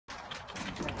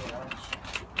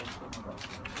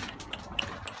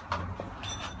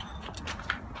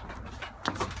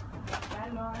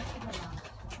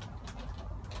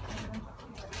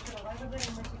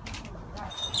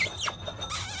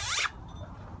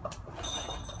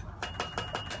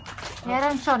È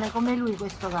arancione come lui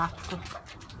questo gatto.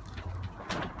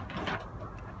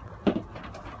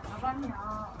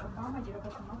 Mamma glielo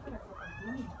posso mettere a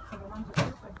copertini? Se lo mangio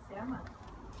tutto insieme?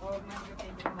 O mangio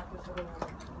che gli metto solo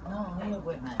uno? No, io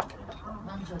puoi mettere,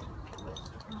 mangio tutto questo.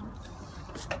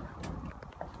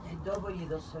 E dopo gli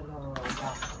do solo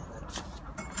gatto.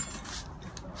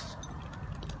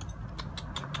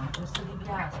 Ma questo ti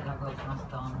piace la Cosma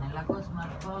Stone? La Cosma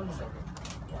al pollo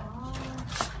ti piace?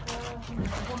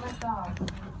 Come sta?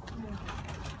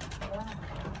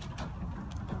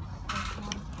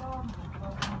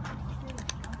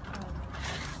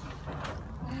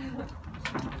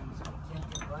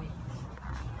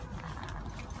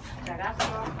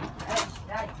 Ragazzo,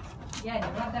 dai,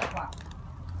 vieni, guarda qua.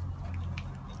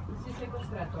 Si sei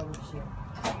costretto a uscire.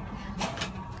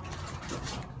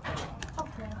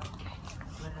 Ok.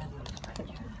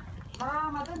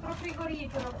 Mamma, dentro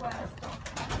frigorifero questo.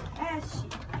 Esci,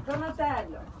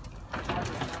 Donatello.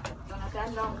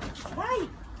 Donatello,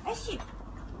 dai, esci.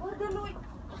 Guarda lui.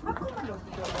 Ma come lo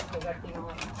chiudo questo gattino?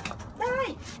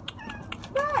 Dai,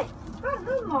 dai,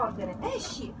 non mordere,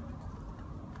 esci.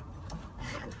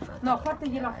 No,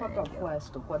 fategli la foto a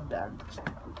questo qua dentro.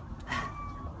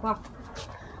 Qua.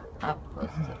 A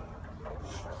posto.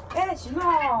 Esci,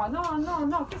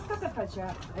 no, che state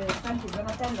facendo? Senti,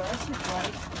 Donatello, esci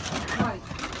fuori. Fuori,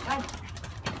 dai.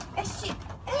 Esci,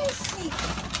 esci.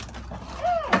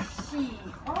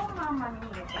 Esci. Oh mamma mia,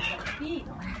 che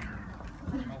gattino.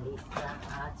 Melissa,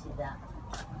 acida.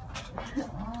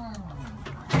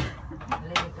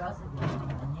 Le cose devono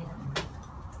venire.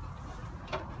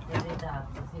 Delle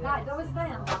tappe, si Dai, vede dove stai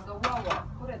sempre. andando? Wow,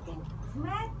 pure tu.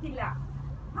 Smettila.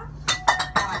 Ma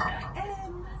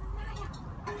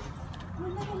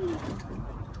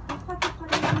non fate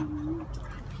fare un...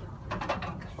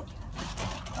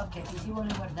 Ok, chi si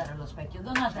vuole guardare allo specchio?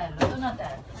 Donatello,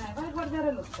 Donatello. vai a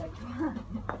guardare lo specchio.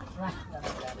 Vai,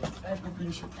 Donatello, fai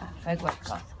pubblicità, fai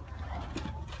qualcosa.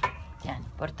 Tieni,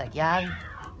 porta chiavi,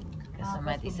 che se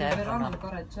mai ti servono.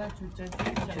 Ancora c'è,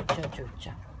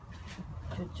 ciuccia.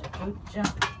 Ciuccia.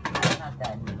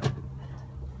 Donatello.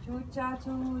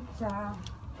 Ciuccia.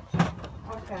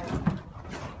 Ok.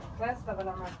 Questa ve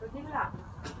la metto di là.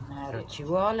 Nero ci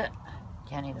vuole.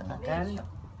 Tieni Donatello.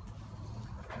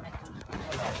 Metto tutto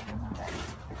colore Donatello.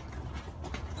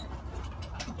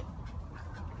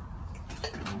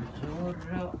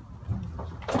 Azzurro,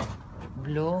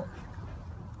 blu,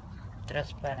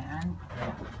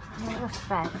 trasparente,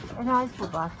 Aspetta, no, è il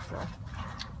pupazzo.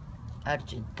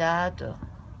 argentato.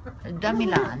 Dammi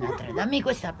l'anatre, dammi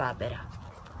questa papera.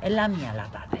 È la mia la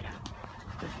papera.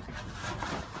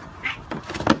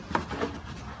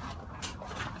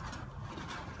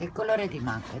 Che colore ti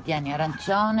manca? Tieni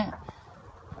arancione.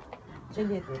 Ce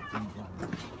li hai tutti in giallo.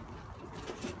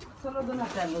 Solo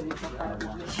Donatello di fare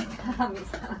pubblicità, mi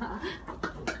sa.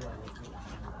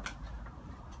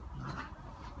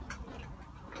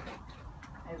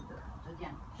 Tu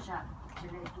tieni, sciarpe, ce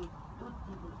li hai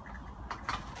tutti lì.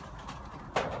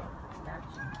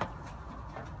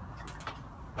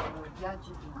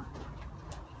 Ghiaccio ti manca.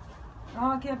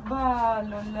 Oh, che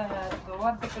bello il letto.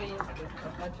 Guarda Prince che sta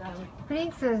facendo.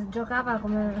 Prince giocava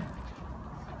come...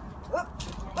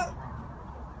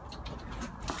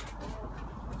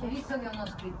 Hai visto che è uno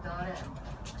scrittore?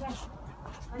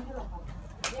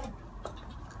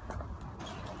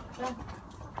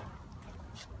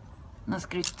 Uno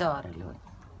scrittore lui.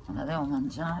 Non la devo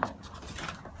mangiare.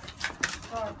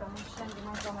 Porta, non scendi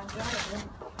manco a mangiare.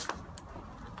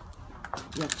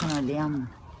 Piacciono li amo.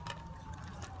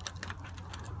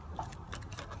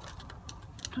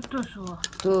 tutto suo.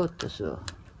 Tutto suo.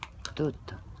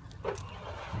 Tutto.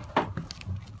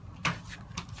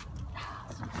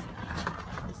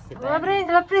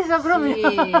 L'ha presa proprio.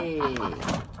 Sì.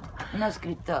 Uno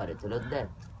scrittore, te l'ho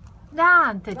detto.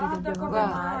 Dante ti Guarda dobbiamo come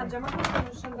chiamare. mangia, ma questo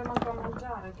non scende manco a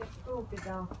mangiare, che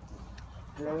stupida.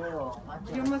 Cleo,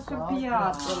 mangia Gli ho messo il sopra.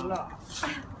 piatto là.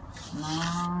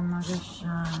 Mamma che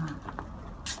scena.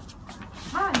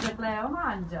 Mangia Cleo,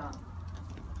 mangia.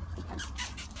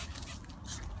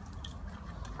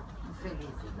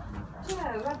 Felice Dante.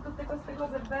 Cioè, guarda tutte queste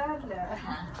cose belle.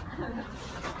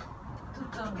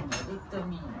 Tutto mio, tutto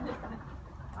mio.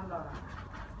 Allora,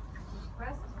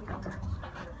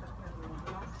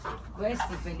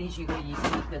 Questi felici con gli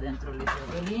stick dentro le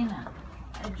ciotoline.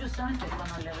 E giustamente qua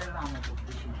non le avevamo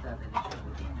pubblicizzate le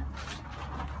ciotoline.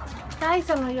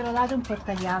 Tyson glielo dato un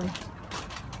portachiavi.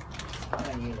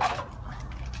 Ora gliele